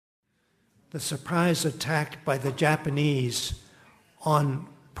the surprise attack by the Japanese on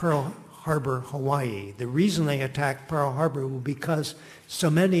Pearl Harbor, Hawaii. The reason they attacked Pearl Harbor was because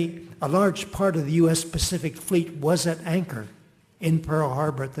a large part of the U.S. Pacific Fleet was at anchor in Pearl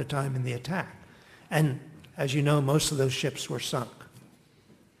Harbor at the time of the attack. And as you know, most of those ships were sunk.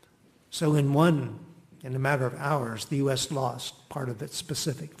 So in a matter of hours, the U.S. lost part of its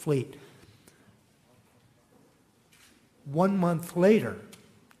Pacific Fleet. 1 month later,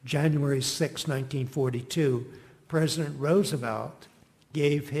 January 6, 1942, President Roosevelt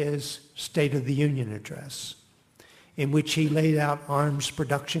gave his State of the Union address, in which he laid out arms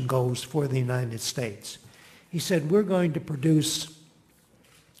production goals for the United States. He said, we're going to produce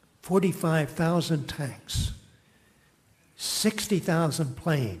 45,000 tanks, 60,000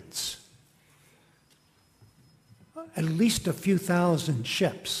 planes, at least a few thousand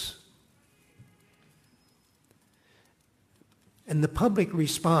ships. And the public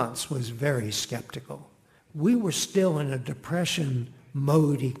response was very skeptical. We were still in a depression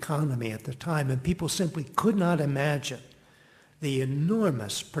mode economy at the time, and people simply could not imagine the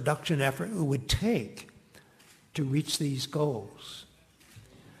enormous production effort it would take to reach these goals.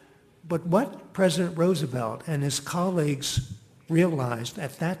 But what President Roosevelt and his colleagues realized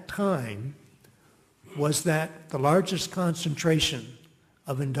at that time was that the largest concentration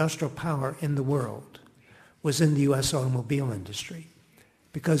of industrial power in the world was in the U.S. automobile industry.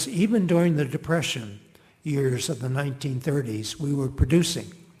 Because even during the Depression years of the 1930s, we were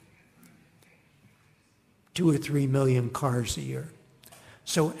producing 2 or 3 million cars a year.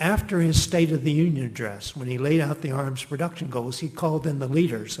 So after his State of the Union address, when he laid out the arms production goals, he called in the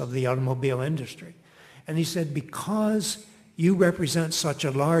leaders of the automobile industry. And he said, because you represent such a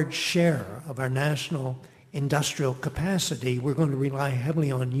large share of our national industrial capacity, we're going to rely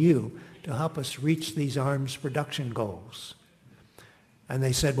heavily on you to help us reach these arms production goals. And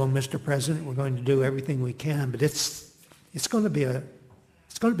they said, well, Mr. President, we're going to do everything we can, but it's going to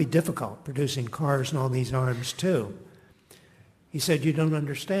be difficult producing cars and all these arms too. He said, you don't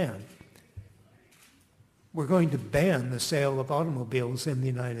understand. We're going to ban the sale of automobiles in the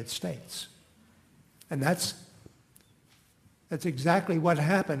United States. And that's exactly what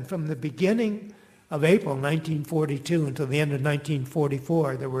happened. From the beginning of April 1942 until the end of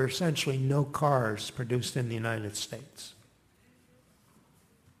 1944, there were essentially no cars produced in the United States.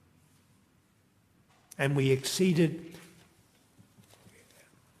 And we exceeded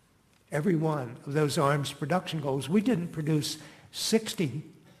every one of those arms production goals. We didn't produce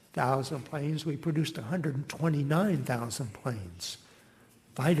 60,000 planes, we produced 129,000 planes.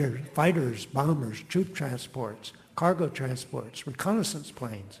 Fighters, bombers, troop transports, cargo transports, reconnaissance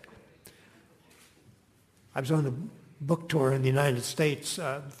planes. I was on a book tour in the United States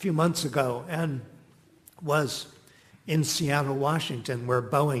a few months ago and was in Seattle, Washington, where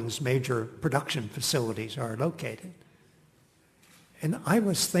Boeing's major production facilities are located. And I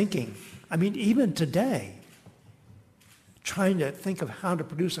was thinking, I mean, even today, trying to think of how to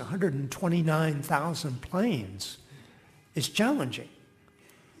produce 129,000 planes is challenging.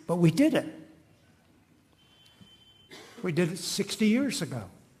 But we did it. We did it 60 years ago.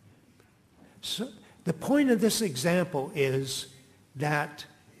 So the point of this example is that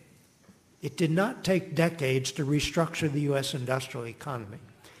it did not take decades to restructure the U.S. industrial economy.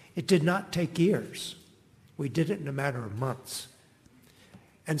 It did not take years. We did it in a matter of months.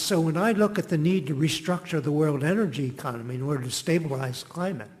 And so when I look at the need to restructure the world energy economy in order to stabilize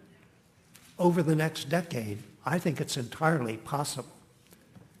climate over the next decade, I think it's entirely possible.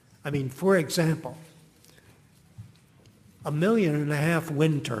 I mean, for example, 1.5 million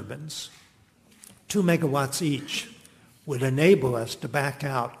wind turbines, 2 megawatts each, would enable us to back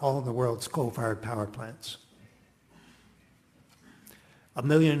out all the world's coal-fired power plants. 1.5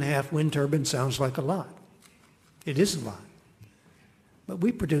 million wind turbines sounds like a lot. It is a lot. But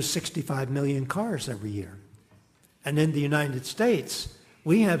we produce 65 million cars every year. And in the United States,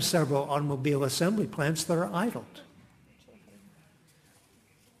 we have several automobile assembly plants that are idled.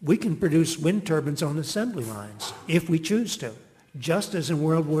 We can produce wind turbines on assembly lines if we choose to. Just as in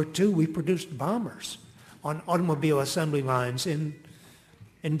World War II, we produced bombers on automobile assembly lines in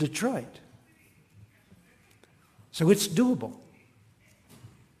Detroit. So it's doable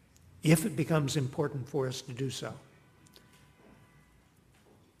if it becomes important for us to do so.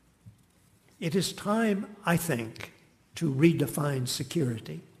 It is time, I think, to redefine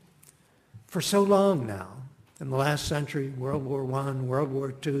security. For so long now, in the last century, World War I, World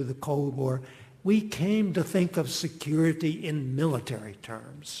War II, the Cold War, we came to think of security in military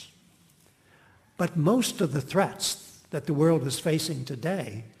terms. But most of the threats that the world is facing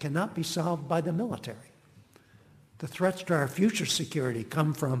today cannot be solved by the military. The threats to our future security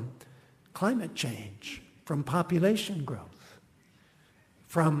come from climate change, from population growth,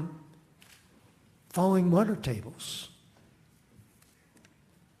 from falling water tables,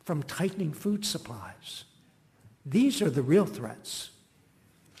 from tightening food supplies. These are the real threats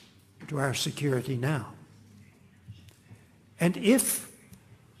to our security now. And if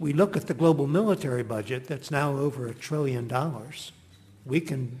we look at the global military budget that's now over $1 trillion, we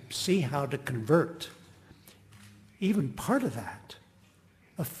can see how to convert even part of that,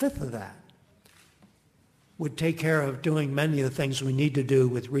 a fifth of that, would take care of doing many of the things we need to do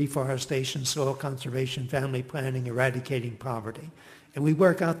with reforestation, soil conservation, family planning, eradicating poverty. And we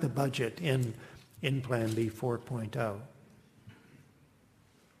work out the budget in Plan B 4.0.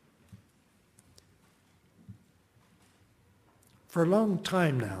 For a long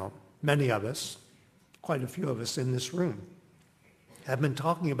time now, many of us, quite a few of us in this room, have been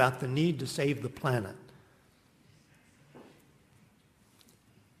talking about the need to save the planet.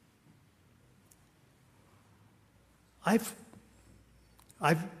 I've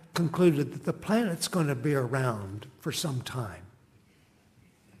concluded that the planet's going to be around for some time.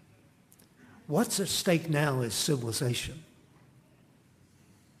 What's at stake now is civilization.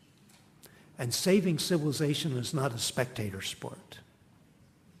 And saving civilization is not a spectator sport.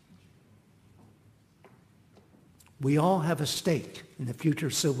 We all have a stake in the future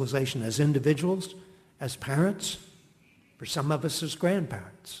of civilization as individuals, as parents, for some of us as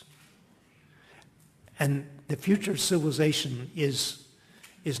grandparents. And the future of civilization is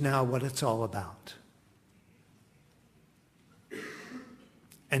now what it's all about.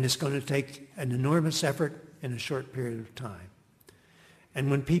 And it's going to take an enormous effort in a short period of time. And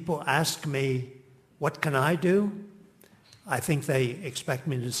when people ask me, what can I do? I think they expect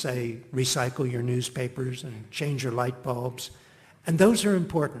me to say, recycle your newspapers and change your light bulbs. And those are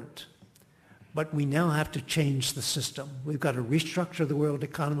important. But we now have to change the system. We've got to restructure the world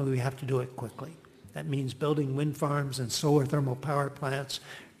economy. We have to do it quickly. That means building wind farms and solar thermal power plants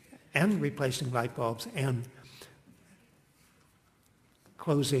and replacing light bulbs and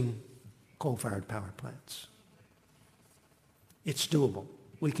closing coal-fired power plants. It's doable.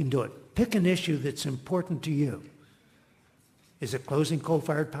 We can do it. Pick an issue that's important to you. Is it closing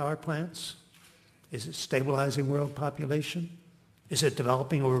coal-fired power plants? Is it stabilizing world population? Is it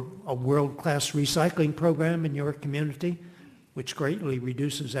developing a world-class recycling program in your community, which greatly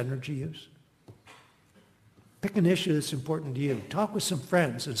reduces energy use? Pick an issue that's important to you. Talk with some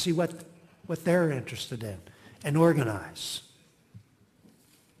friends and see what they're interested in, and organize.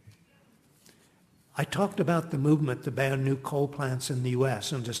 I talked about the movement to ban new coal plants in the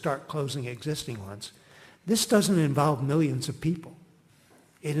U.S. and to start closing existing ones. This doesn't involve millions of people.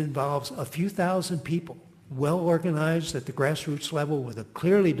 It involves a few thousand people, well organized at the grassroots level with a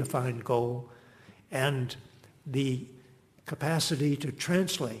clearly defined goal and the capacity to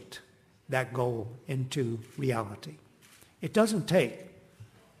translate that goal into reality. It doesn't take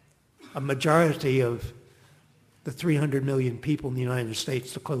a majority of the 300 million people in the United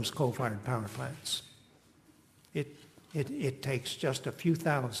States to close coal-fired power plants. It takes just a few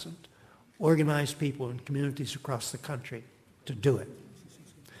thousand organized people in communities across the country to do it.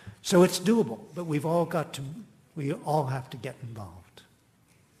 So it's doable, but we all have to get involved.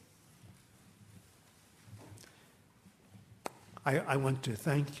 I want to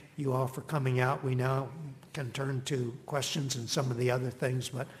thank you all for coming out. We now can turn to questions and some of the other things,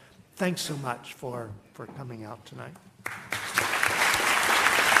 but thanks so much for coming out tonight.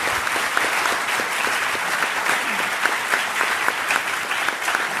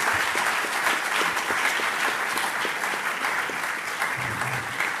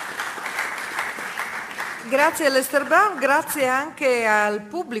 Grazie all'Ester Brown, grazie anche al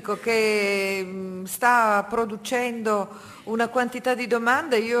pubblico che sta producendo una quantità di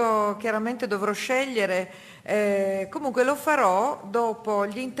domande. Io chiaramente dovrò scegliere, comunque lo farò dopo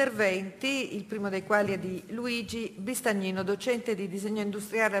gli interventi, il primo dei quali è di Luigi Bistagnino, docente di disegno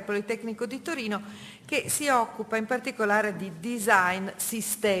industriale al Politecnico di Torino, che si occupa in particolare di design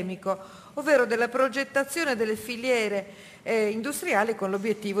sistemico, ovvero della progettazione delle filiere industriali con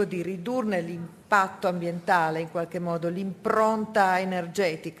l'obiettivo di ridurne l'impatto ambientale, in qualche modo l'impronta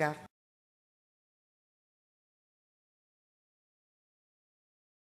energetica.